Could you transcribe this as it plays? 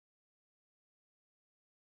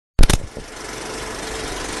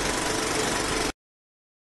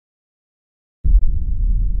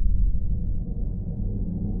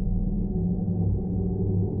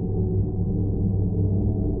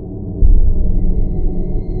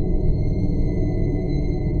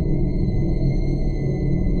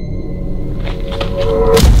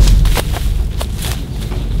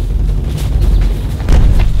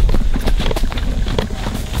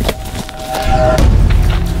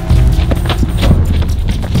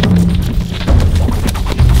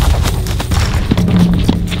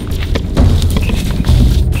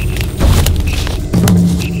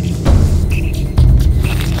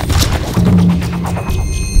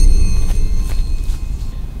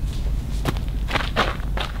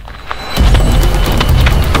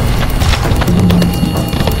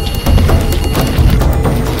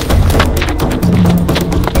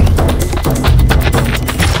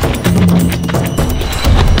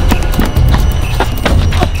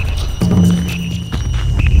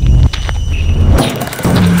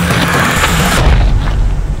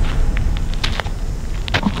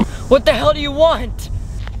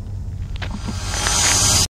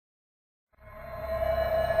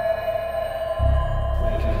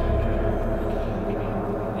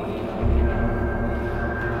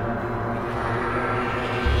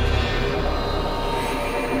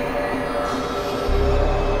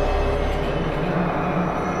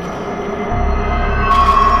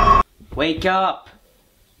Wake up!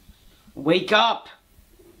 Wake up!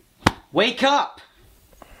 Wake up!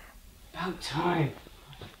 About time.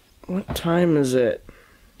 What time is it?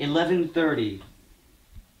 11:30.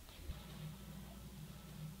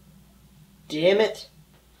 Damn it.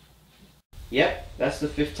 Yep, that's the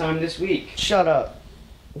 5th time this week. Shut up.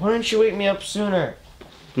 Why didn't you wake me up sooner?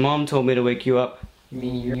 Mom told me to wake you up. You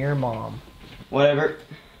mean your mom? Whatever.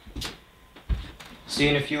 See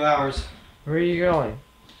you in a few hours. Where are you going?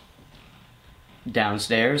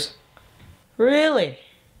 Downstairs. Really?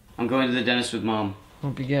 I'm going to the dentist with Mom.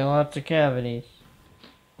 Hope you get lots of cavities.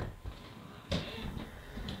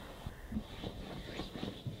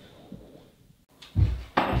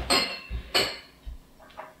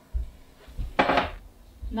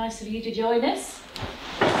 Nice of you to join us.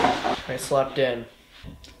 I slept in.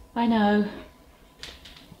 I know.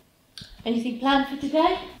 Anything planned for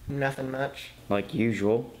today? Nothing much. Like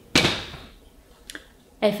usual.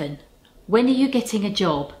 Evan, when are you getting a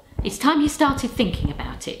job? It's time you started thinking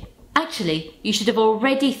about it. Actually, you should have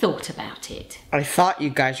already thought about it. I thought you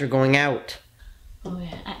guys were going out. Oh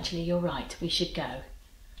yeah, actually you're right, we should go.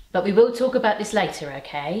 But we will talk about this later,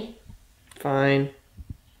 okay? Fine.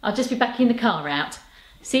 I'll just be backing the car out.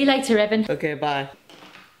 See you later, Evan. Okay, bye.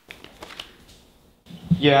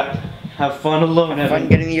 Yeah, have fun alone, Have fun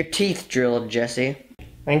getting your teeth drilled, Jessie.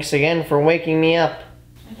 Thanks again for waking me up.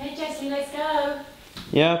 Okay, Jessie, let's go.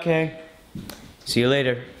 Yeah, okay. See you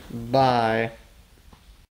later. Bye.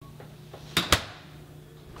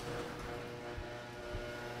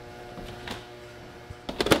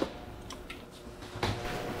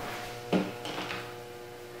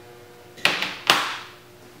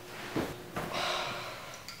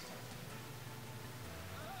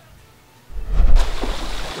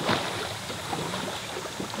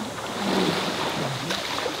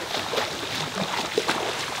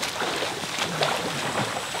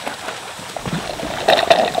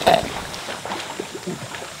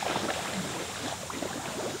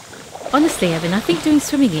 Honestly, Evan, I think doing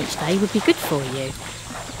swimming each day would be good for you.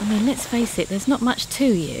 I mean, let's face it, there's not much to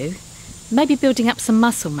you. Maybe building up some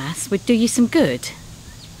muscle mass would do you some good.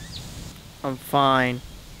 I'm fine.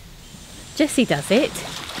 Jessie does it.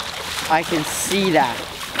 I can see that.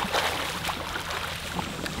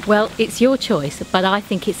 Well, it's your choice, but I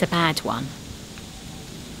think it's a bad one.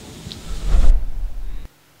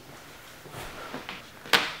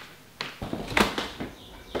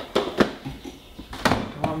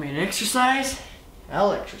 Want me to exercise?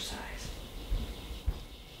 I'll exercise.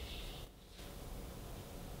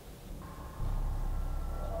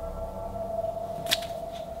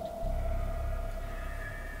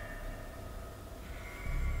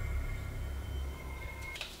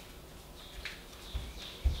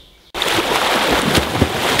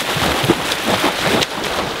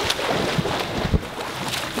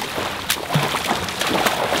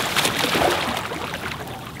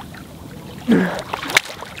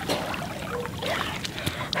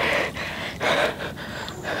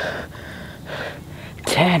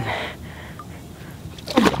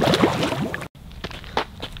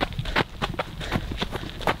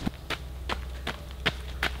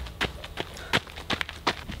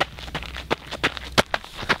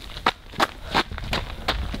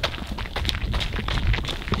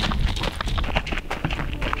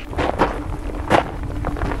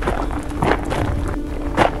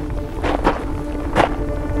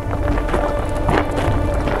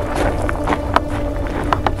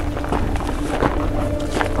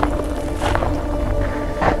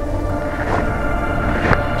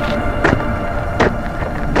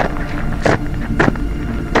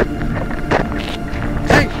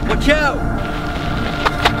 Watch out!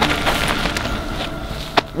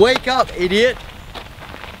 Wake up, idiot!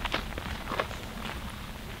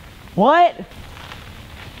 What?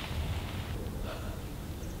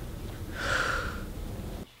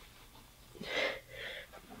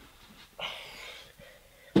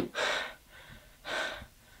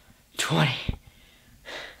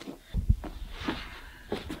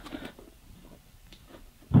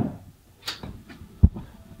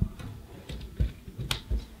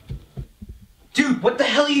 Dude, what the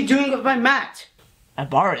hell are you doing with my mat? I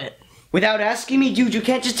borrowed it. Without asking me, dude, you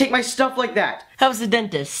can't just take my stuff like that. How's the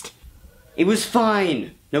dentist? It was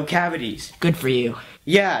fine. No cavities. Good for you.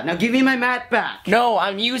 Yeah, now give me my mat back. No,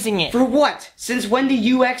 I'm using it. For what? Since when do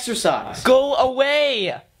you exercise? Go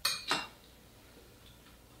away!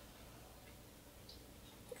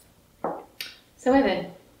 So, Evan,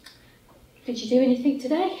 did you do anything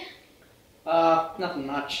today? Nothing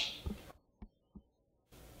much.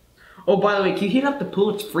 Oh, by the way, can you heat up the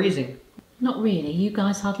pool? It's freezing. Not really. You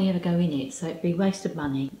guys hardly ever go in it, so it'd be a waste of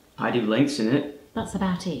money. I do lengths in it. That's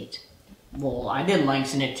about it. Well, I did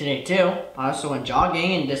lengths in it today too. I also went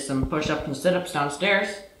jogging and did some push-ups and sit-ups downstairs.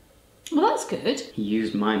 Well, that's good. He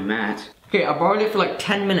used my mat. Okay, I borrowed it for like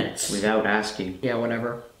 10 minutes. Without asking. Yeah,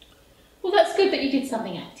 whatever. Well, that's good that you did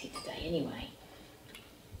something active today anyway.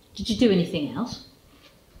 Did you do anything else?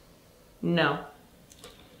 No.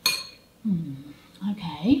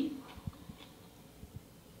 Okay.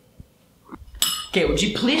 Okay, would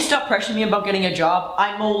you please stop pressuring me about getting a job?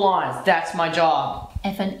 I mow lawns, that's my job.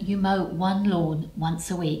 Evan, you mow one lawn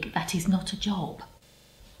once a week. That is not a job.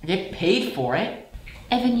 I get paid for it.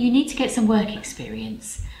 Evan, you need to get some work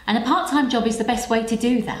experience. And a part-time job is the best way to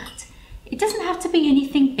do that. It doesn't have to be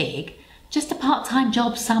anything big, just a part-time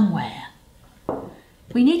job somewhere.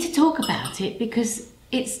 We need to talk about it because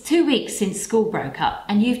it's 2 weeks since school broke up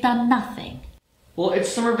and you've done nothing. Well, it's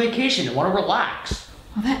summer vacation, I want to relax.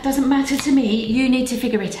 Well, that doesn't matter to me. You need to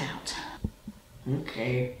figure it out.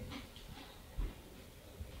 Okay.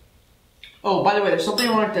 Oh, by the way, there's something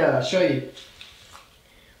I wanted to show you.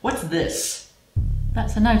 What's this?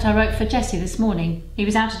 That's a note I wrote for Jessie this morning. He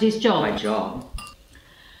was out at his job. My job.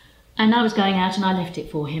 And I was going out and I left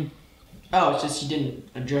it for him. Oh, it's just you didn't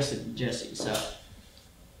address it to Jessie, so.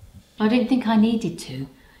 I didn't think I needed to.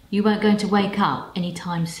 You weren't going to wake up any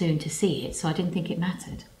time soon to see it, so I didn't think it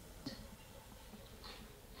mattered.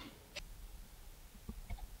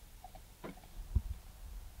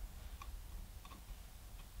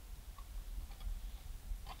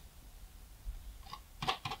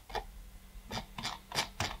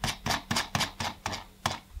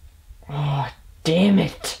 Oh, damn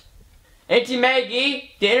it. Aunty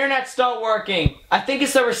Maggie, the internet's not working. I think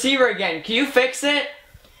it's the receiver again. Can you fix it?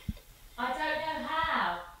 I don't know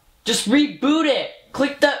how. Just reboot it.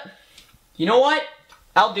 Click the... You know what?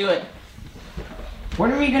 I'll do it.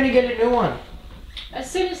 When are we gonna get a new one? As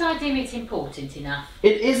soon as I deem it's important enough.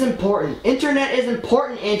 It is important. Internet is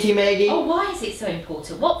important, Aunty Maggie. Oh, why is it so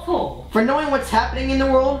important? What for? For knowing what's happening in the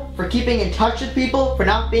world, for keeping in touch with people, for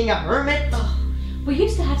not being a hermit. Oh, we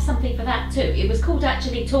used to have something for that too. It was called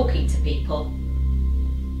actually talking to people.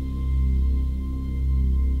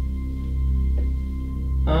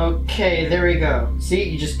 Okay, there we go. See,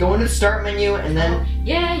 you just go into the start menu and then...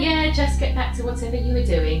 Yeah, just get back to whatever you were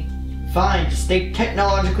doing. Fine, just stay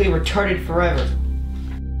technologically retarded forever.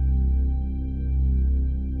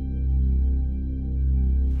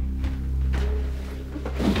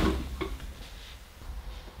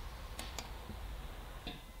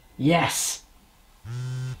 Yes.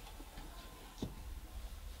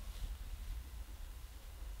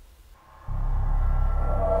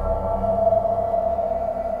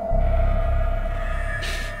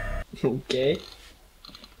 Okay.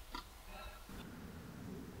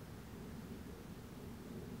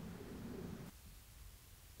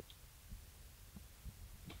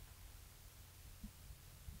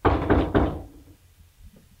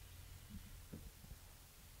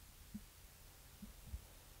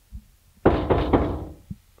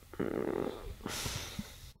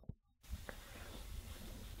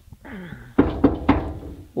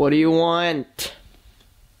 What do you want?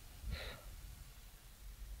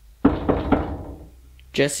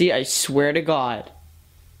 Jessie, I swear to God.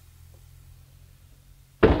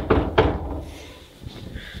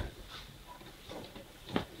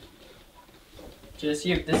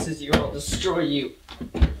 Jessie, if this is you, I'll destroy you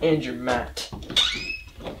and your mat.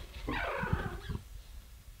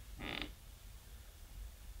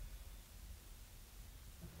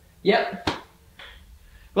 Yep.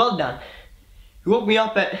 Well done. You woke me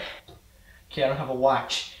up at... Okay, I don't have a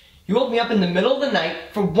watch. You woke me up in the middle of the night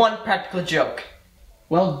for one practical joke.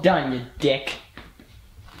 Well done, you dick.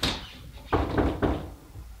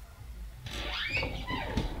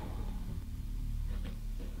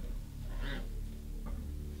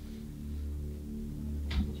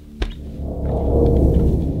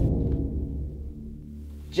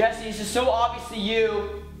 Jessie, this is so obviously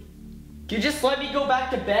you. Can you just let me go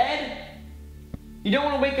back to bed? You don't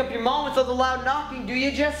want to wake up your mom with all the loud knocking, do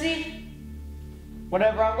you, Jessie?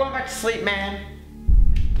 Whatever, I'm going back to sleep, man.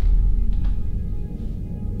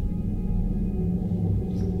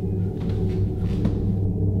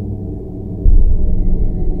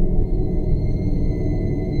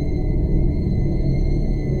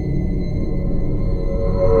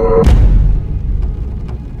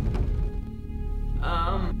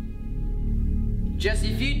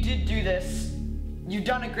 Jessie, if you did do this, you've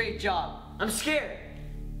done a great job. I'm scared,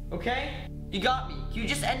 okay? You got me. Can you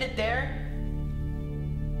just end it there?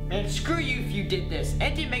 And screw you if you did this.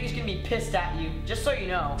 Aunty Maggie's gonna be pissed at you, just so you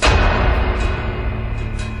know.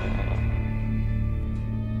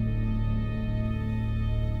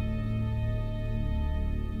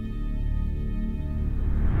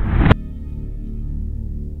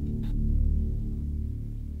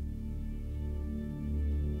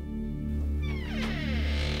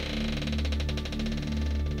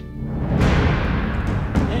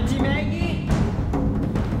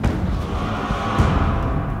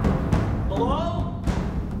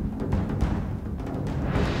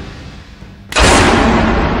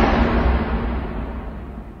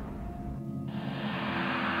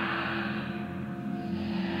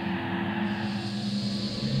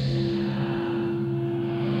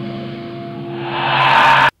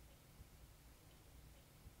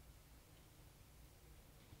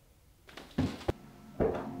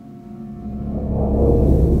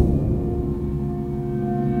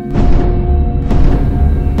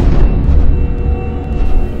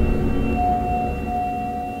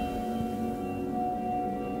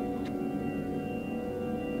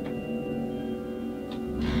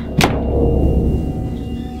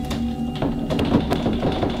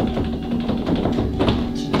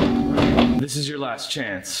 last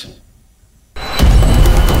chance.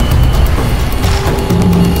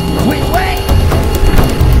 Wait!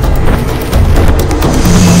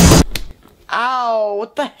 Ow,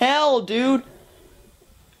 what the hell, dude?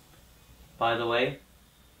 By the way,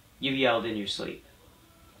 you yelled in your sleep.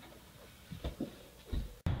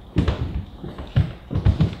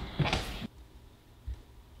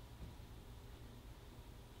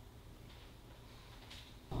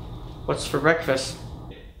 What's for breakfast?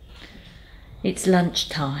 It's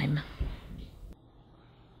lunchtime.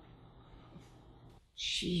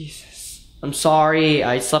 Jesus. I'm sorry,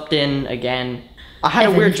 I slept in again. I had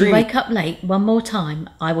a weird If you dream. wake up late one more time,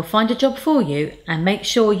 I will find a job for you and make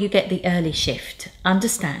sure you get the early shift.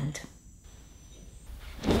 Understand?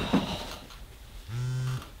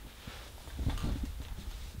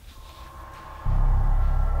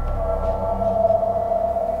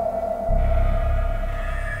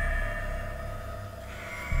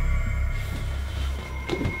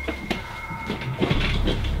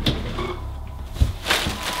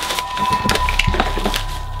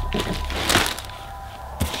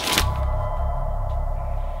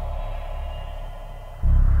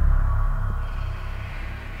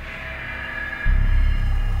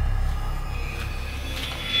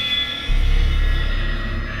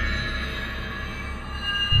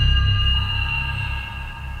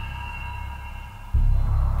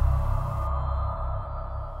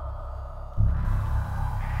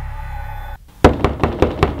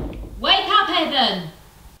 Wake up, Evan!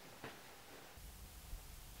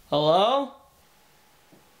 Hello?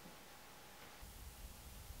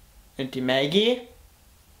 Aunty Maggie?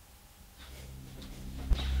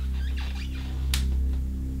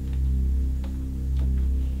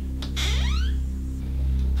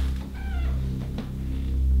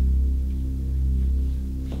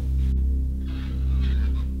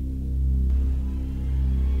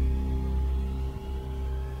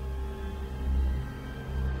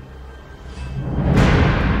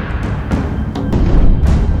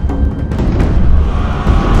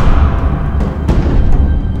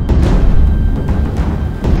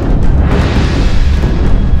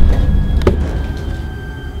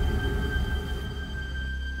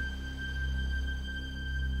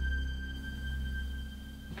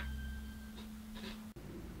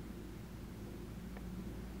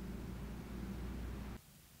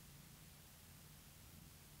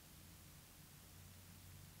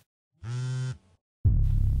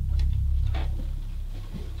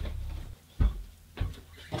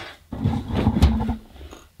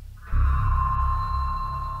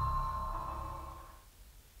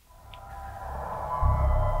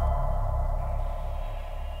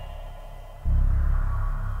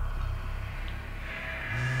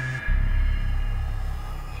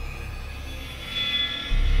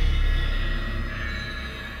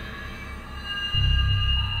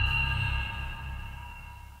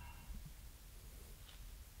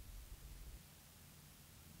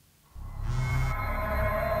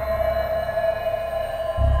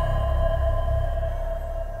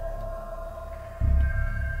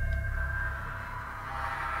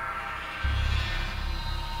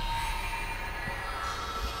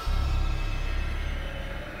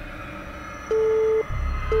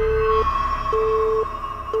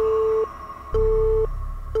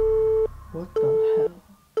 What the hell?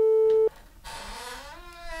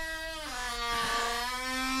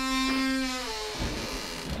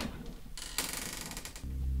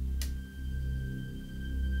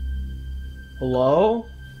 Hello?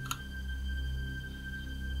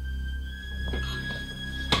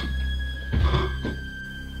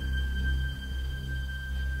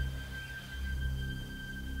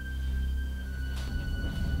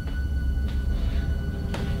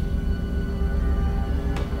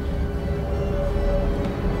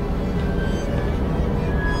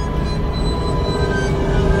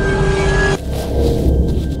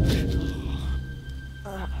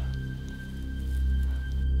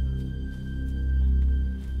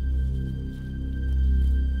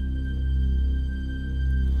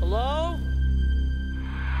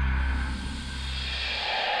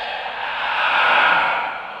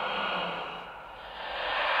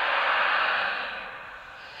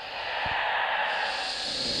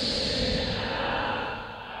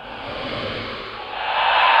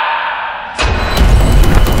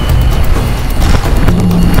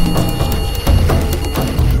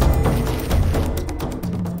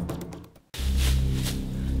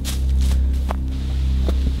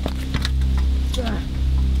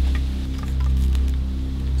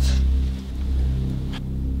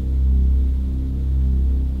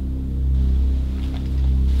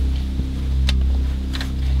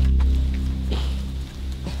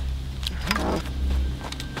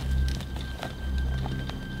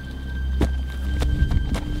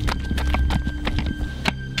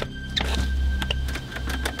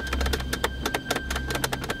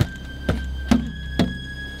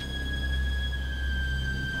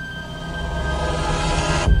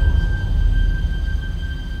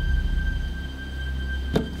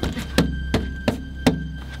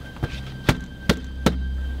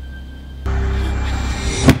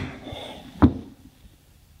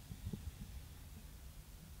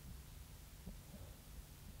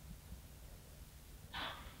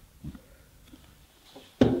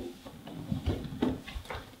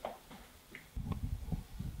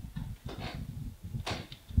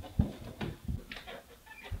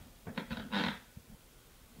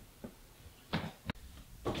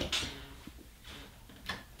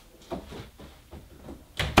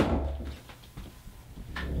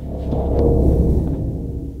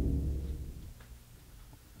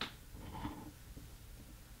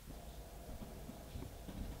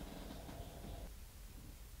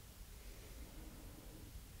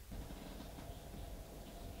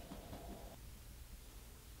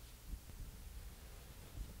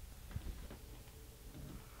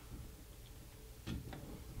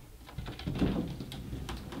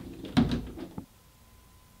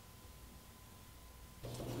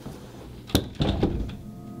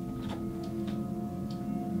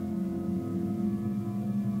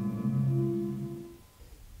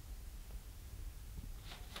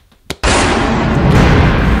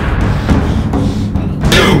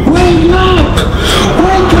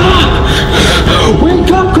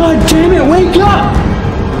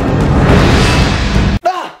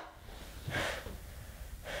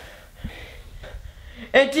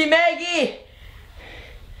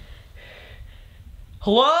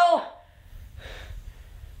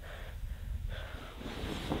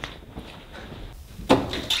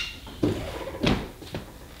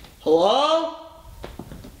 Hello?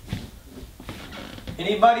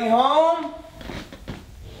 Anybody home?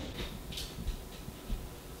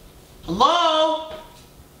 Hello?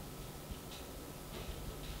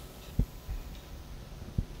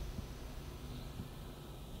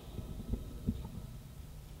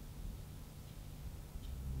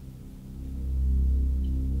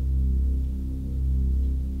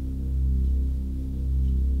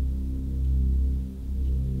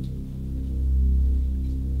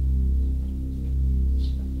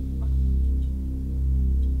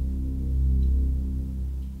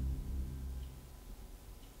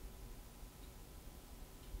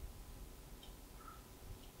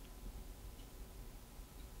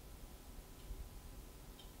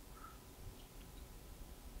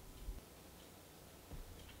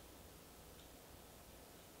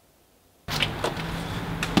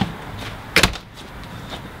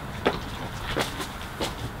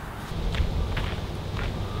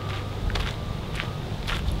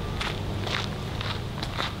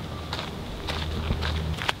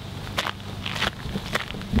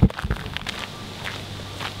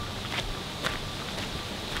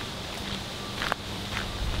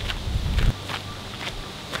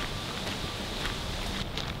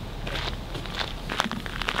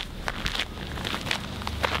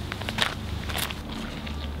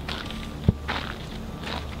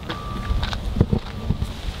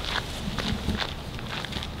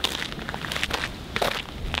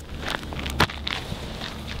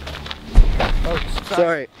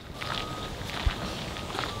 Sorry.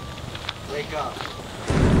 Wake up.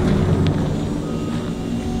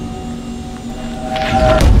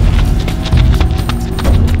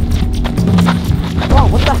 Oh,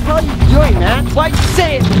 what the hell are you doing, man? Why'd you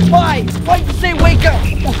say it? Why? Why'd you say wake up?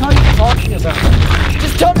 What the hell are you talking about?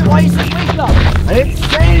 Just tell me why you said wake up. I didn't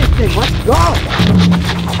say anything. Let's go.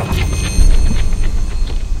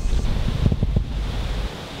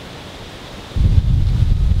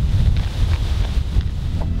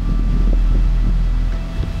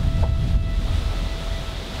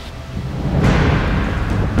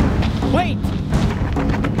 Wait!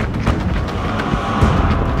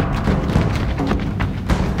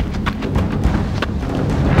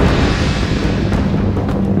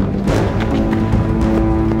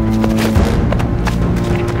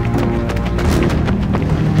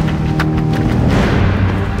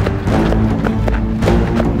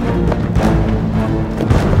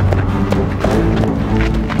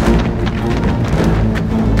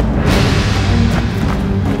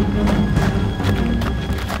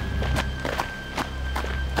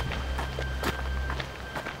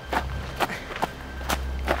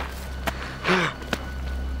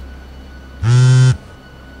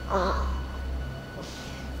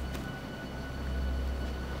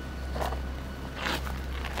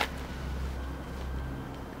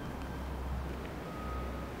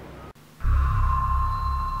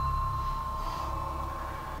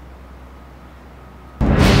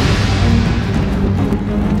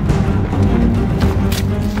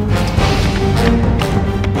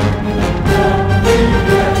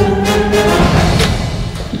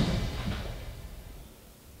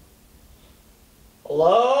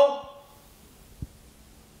 Hello?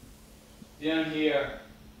 Down here.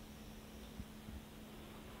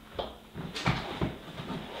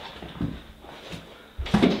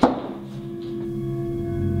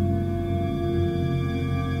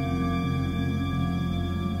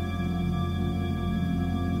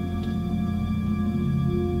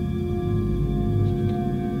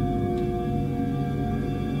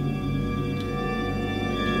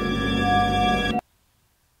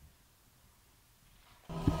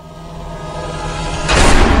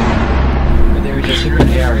 Certain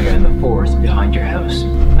area in the forest behind your house.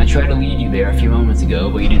 I tried to lead you there a few moments ago,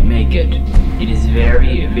 but you didn't make it. It is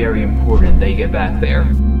very, very important that you get back there.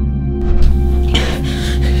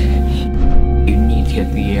 You need to get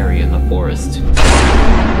to the area in the forest. Who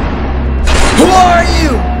are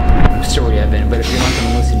you? I'm sorry, Evan, but if you're not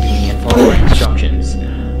going to listen to me and follow my instructions,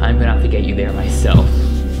 I'm going to have to get you there myself.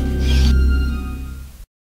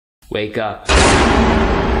 Wake up.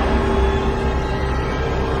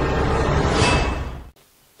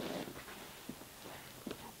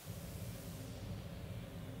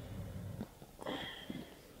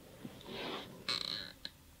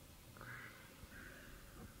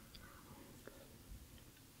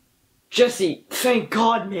 Jessie, thank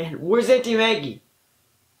God, man. Where's Auntie Maggie?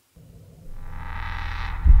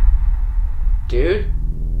 Dude?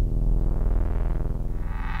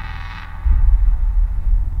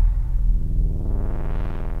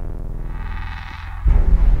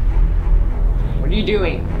 What are you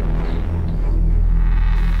doing?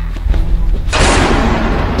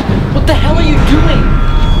 the hell are you doing?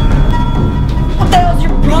 What the hell's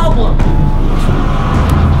your problem?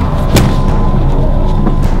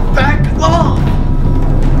 Back off!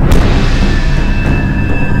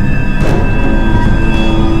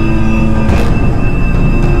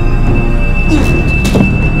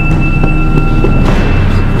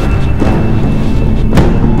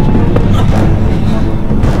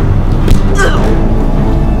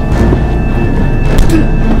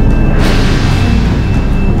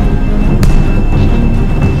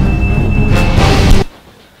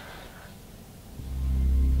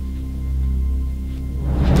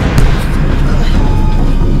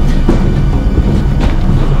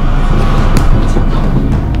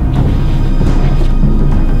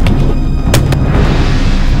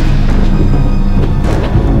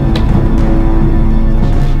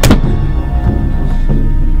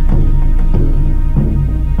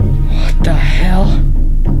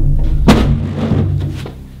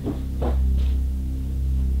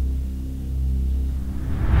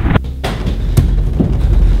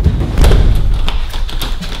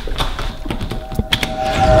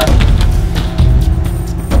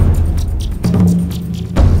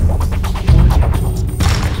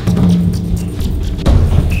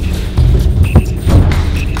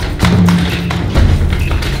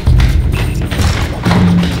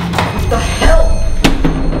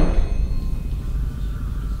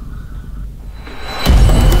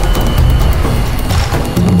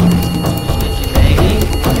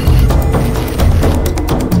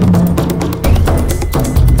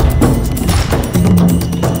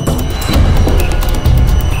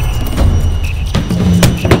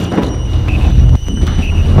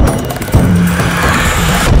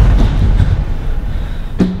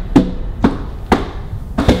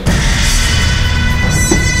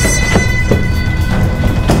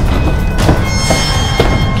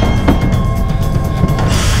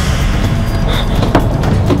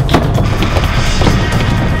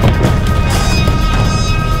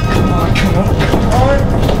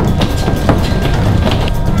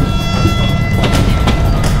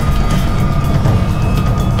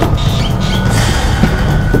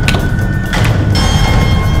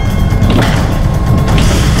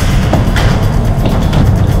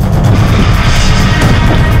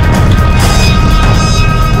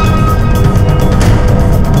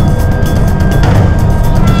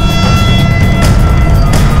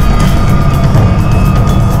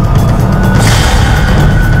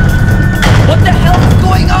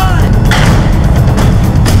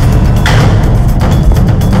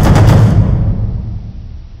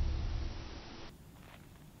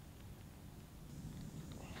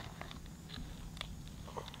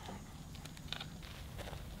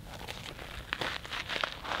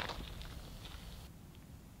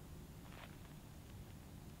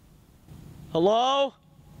 Hello?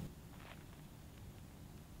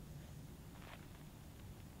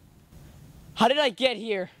 How did I get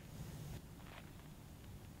here?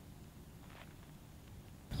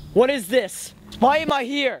 What is this? Why am I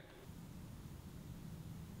here?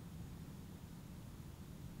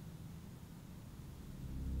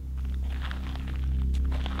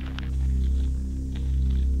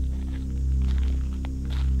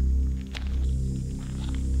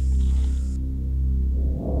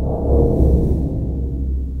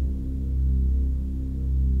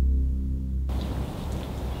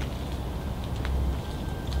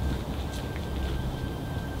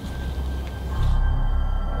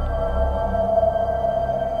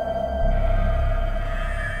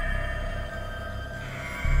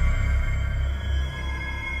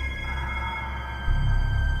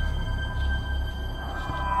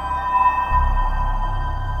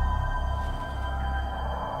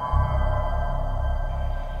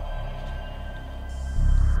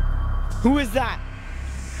 Who is that?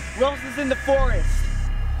 Who else is in the forest?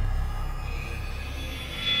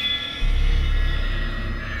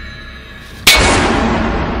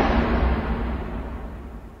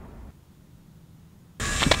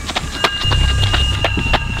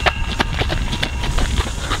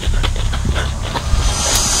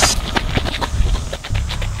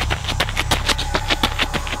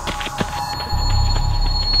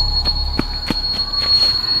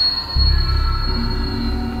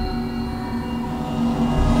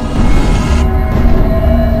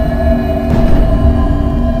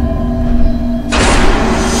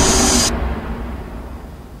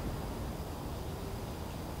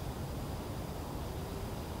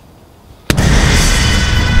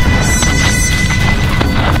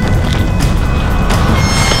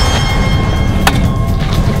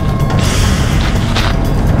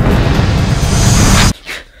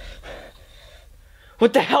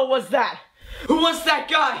 What the hell was that? Who was that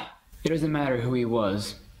guy? It doesn't matter who he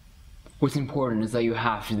was. What's important is that you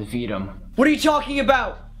have to defeat him. What are you talking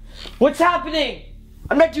about? What's happening?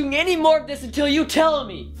 I'm not doing any more of this until you tell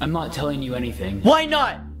me. I'm not telling you anything. Why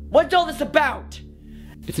not? What's all this about?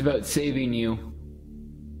 It's about saving you.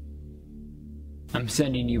 I'm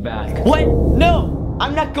sending you back. What? No!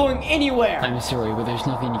 I'm not going anywhere! I'm sorry, but there's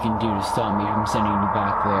nothing you can do to stop me from sending you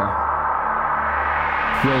back there.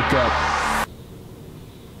 Wake up.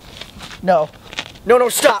 No. No,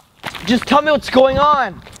 stop! Just tell me what's going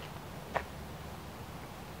on!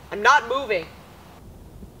 I'm not moving.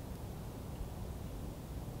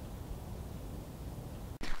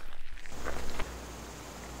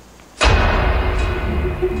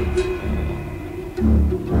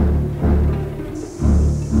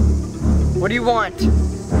 What do you want?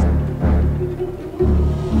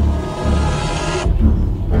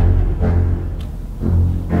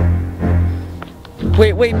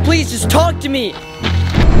 Wait, please just talk to me!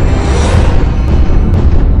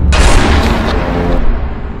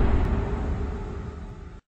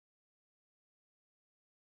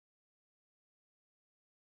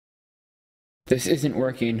 This isn't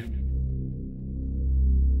working.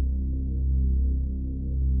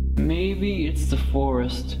 Maybe it's the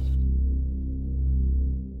forest.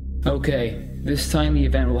 Okay, this time the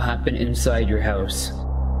event will happen inside your house.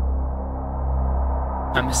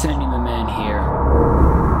 I'm sending the man here.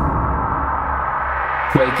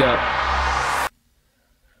 Wake up.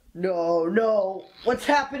 No, what's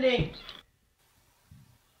happening?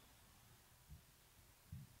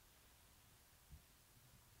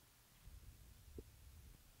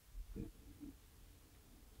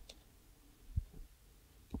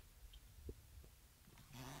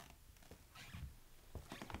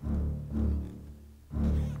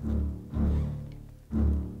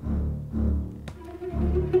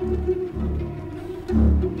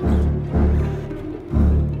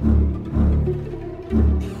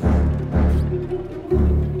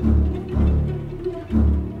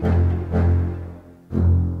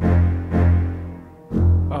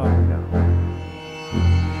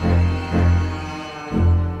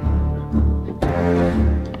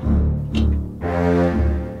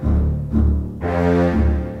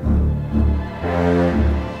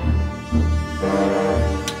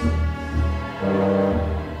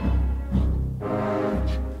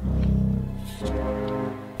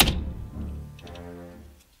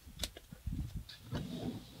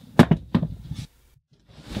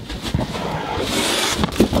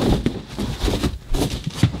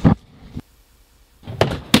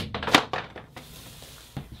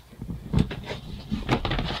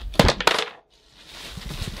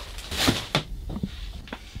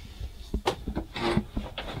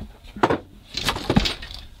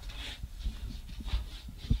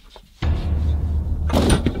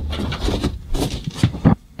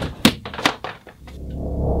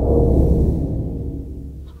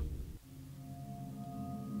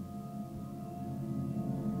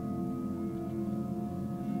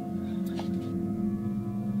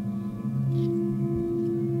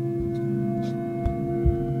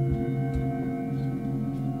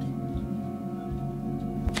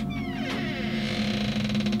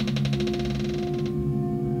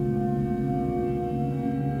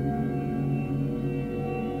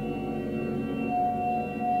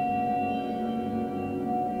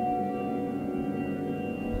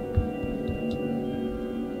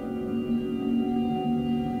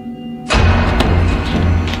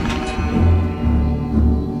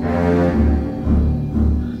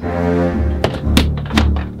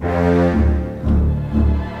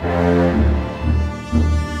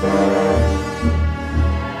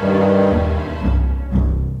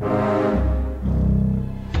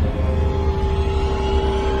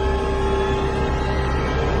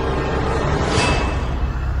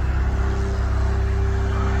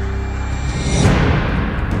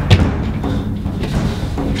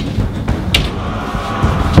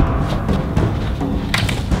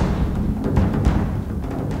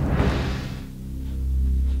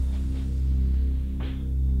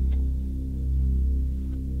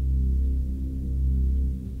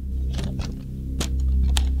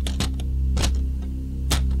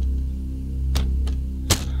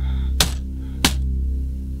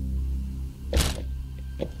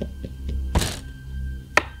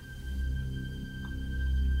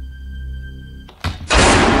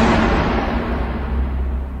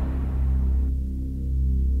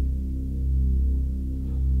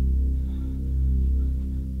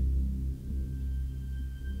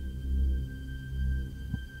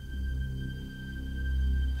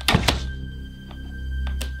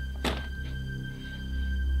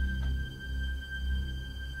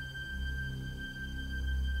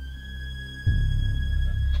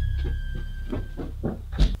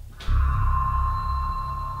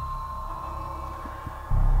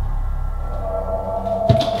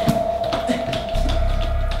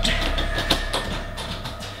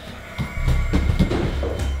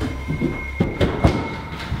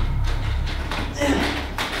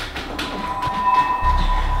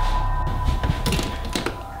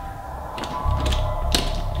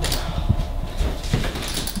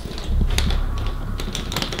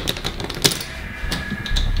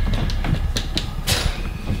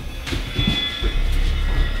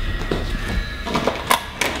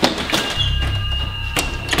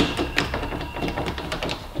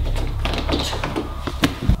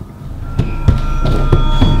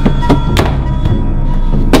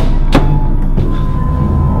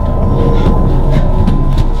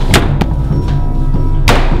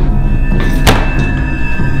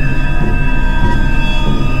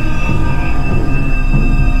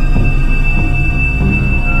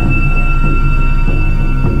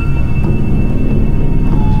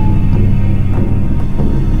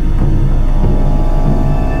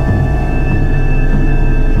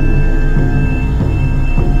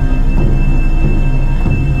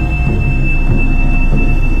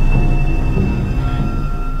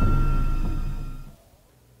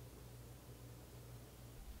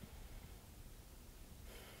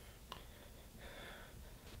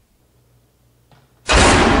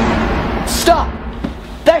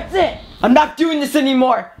 I'm not doing this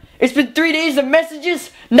anymore. It's been 3 days of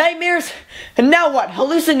messages, nightmares, and now what?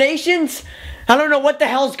 Hallucinations? I don't know what the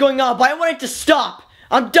hell's going on, but I want it to stop.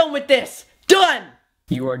 I'm done with this. Done!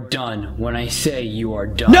 You are done when I say you are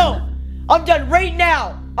done. No! I'm done right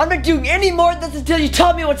now! I'm not doing any more of this until you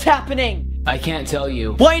tell me what's happening! I can't tell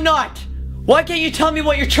you. Why not? Why can't you tell me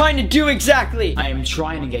what you're trying to do exactly? I am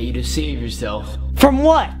trying to get you to save yourself. From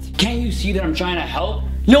what? Can't you see that I'm trying to help?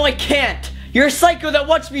 No, I can't! You're a psycho that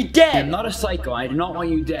wants me dead! I'm not a psycho. I do not want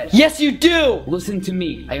you dead. Yes, you do! Listen to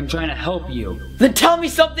me. I am trying to help you. Then tell me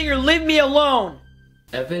something or leave me alone!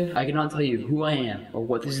 Evan, I cannot tell you who I am or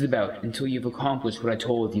what this is about until you've accomplished what I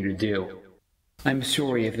told you to do. I'm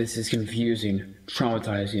sorry if this is confusing,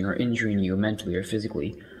 traumatizing, or injuring you mentally or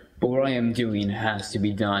physically, but what I am doing has to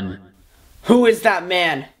be done. Who is that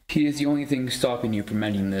man? He is the only thing stopping you from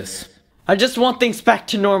ending this. I just want things back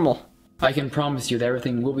to normal. I can promise you that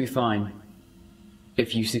everything will be fine.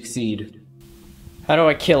 If you succeed. How do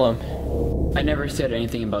I kill him? I never said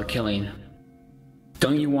anything about killing.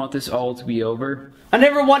 Don't you want this all to be over? I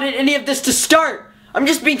never wanted any of this to start! I'm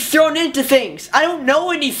just being thrown into things! I don't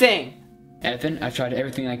know anything! Evan, I've tried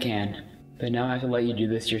everything I can, but now I have to let you do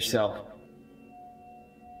this yourself.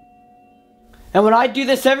 And when I do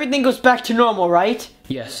this, everything goes back to normal, right?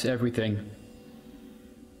 Yes, everything.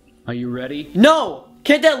 Are you ready? No!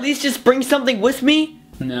 Can't I at least just bring something with me?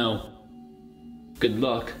 No. Good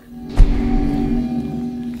luck.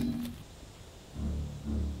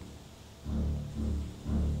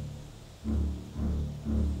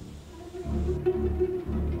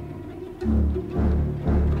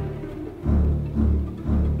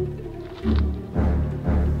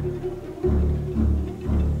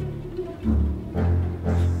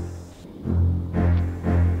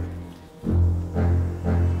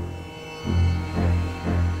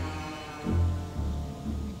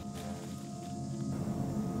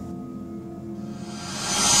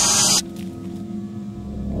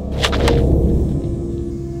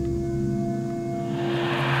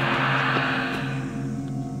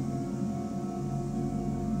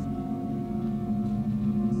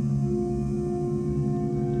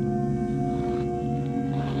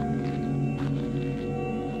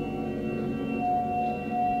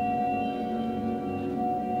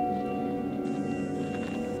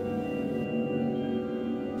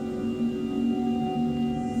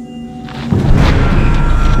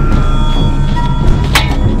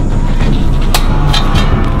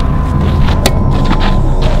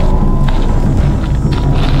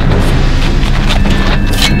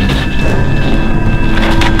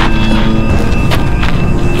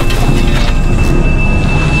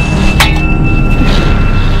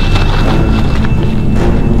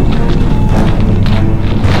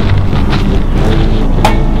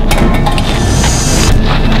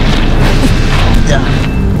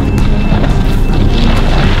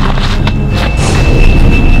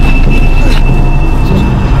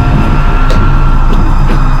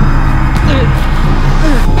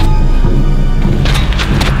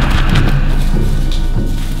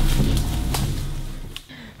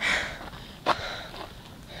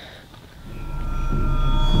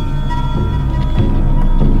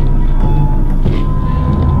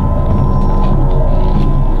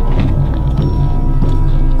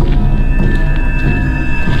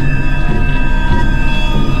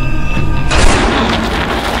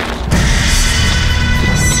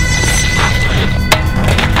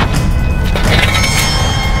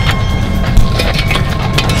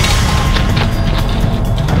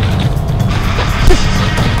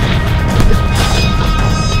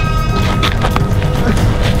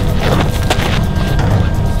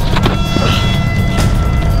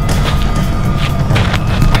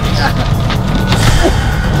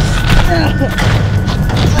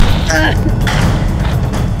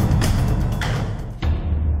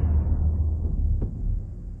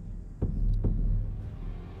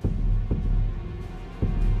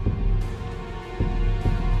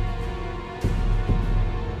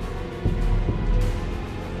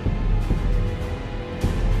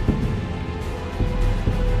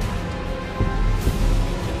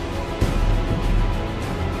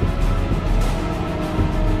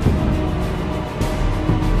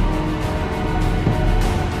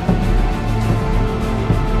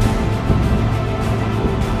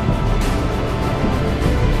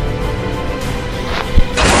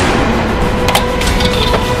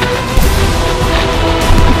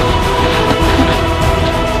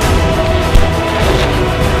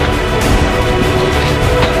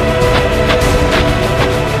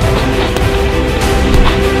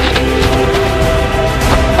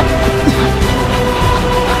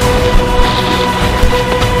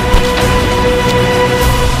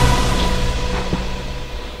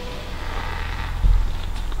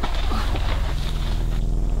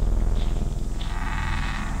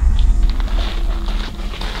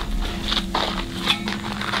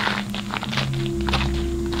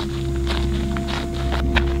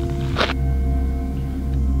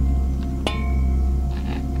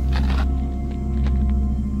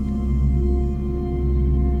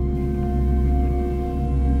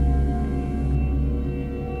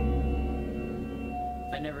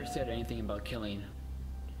 said anything about killing.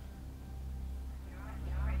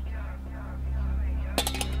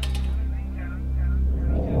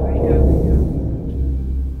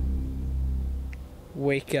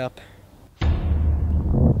 Wake up.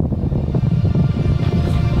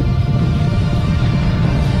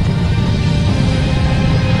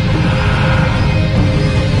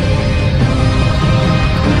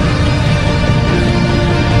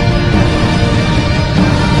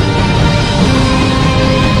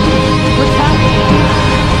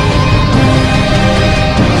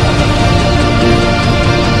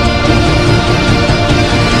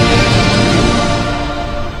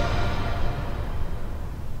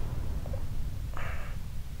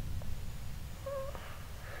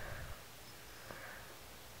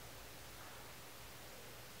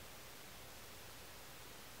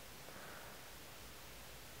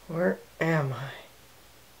 Where am I?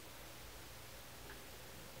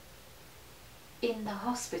 In the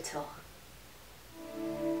hospital.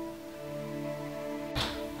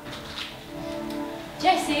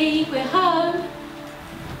 Jessie, we're home.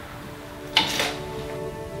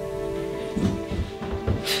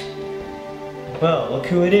 Well, look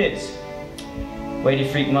who it is. Way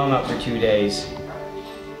to freak Mom out for 2 days.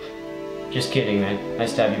 Just kidding, man.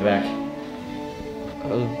 Nice to have you back.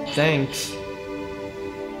 Oh, thanks.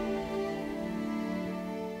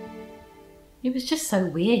 It was just so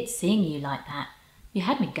weird seeing you like that. You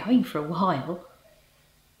had me going for a while.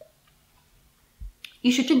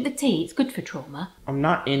 You should drink the tea, it's good for trauma. I'm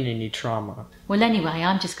not in any trauma. Well, anyway,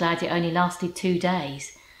 I'm just glad it only lasted 2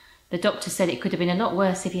 days. The doctor said it could have been a lot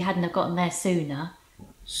worse if you hadn't have gotten there sooner.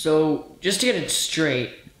 So, just to get it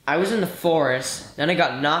straight, I was in the forest, then I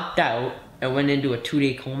got knocked out and went into a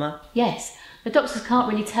 2-day coma? Yes, the doctors can't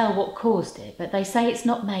really tell what caused it, but they say it's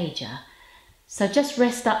not major. So just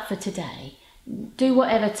rest up for today. Do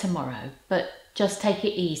whatever tomorrow, but just take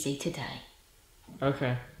it easy today.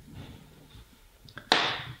 Okay.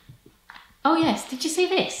 Oh yes, did you see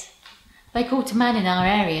this? They caught a man in our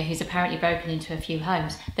area who's apparently broken into a few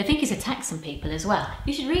homes. They think he's attacked some people as well.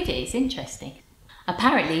 You should read it, it's interesting.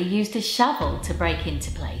 Apparently he used a shovel to break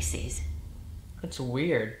into places. That's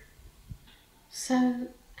weird. So,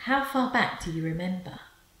 how far back do you remember?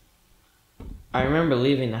 I remember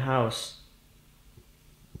leaving the house.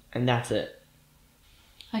 And that's it.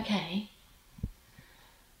 Okay.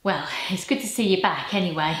 Well, it's good to see you back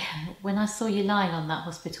anyway. When I saw you lying on that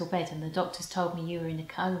hospital bed and the doctors told me you were in a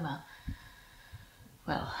coma.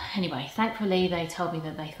 Well, anyway, thankfully they told me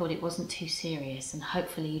that they thought it wasn't too serious and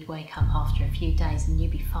hopefully you'd wake up after a few days and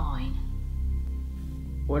you'd be fine.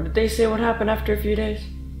 What did they say would happen after a few days?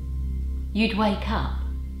 You'd wake up.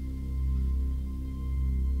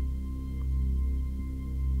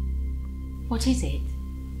 What is it?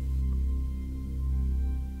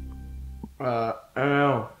 I don't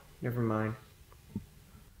know. Never mind.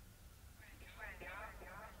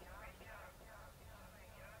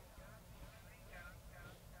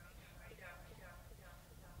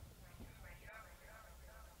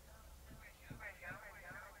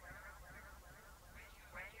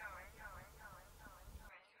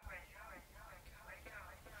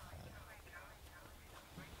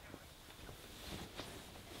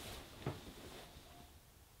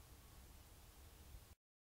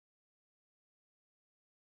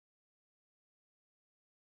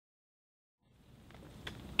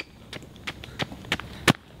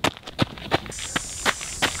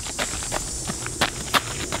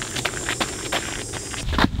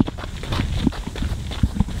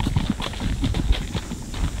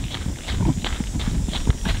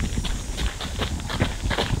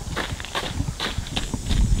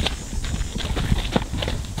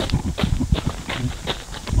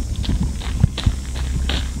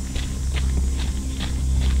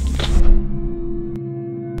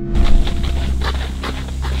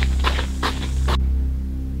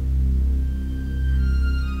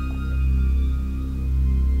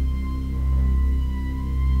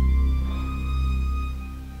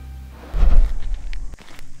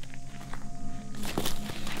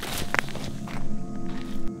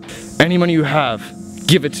 Any money you have,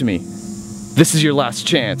 give it to me. This is your last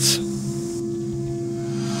chance.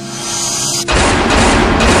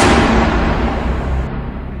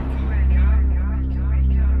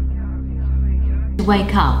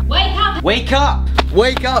 Wake up. Wake up! Wake up!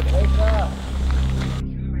 Wake up!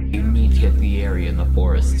 You need to get to the area in the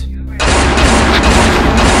forest.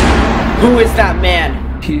 Who is that man?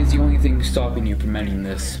 He is the only thing stopping you from ending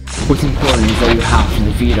this. What's important is that you have to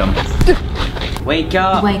defeat him. Wake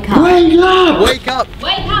up! Wake up! Wake up! Wake up!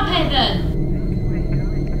 Wake up, Ethan!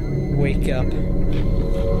 Wake up.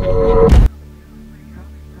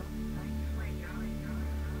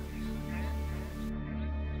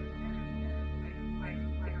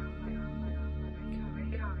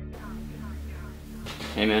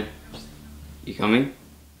 Hey man, you coming?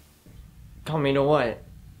 Coming to what?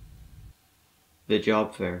 The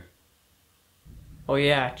job fair. Oh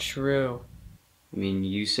yeah, true. I mean,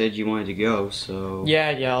 you said you wanted to go, so... Yeah,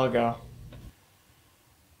 I'll go.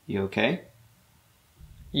 You okay?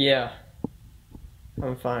 Yeah.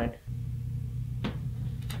 I'm fine.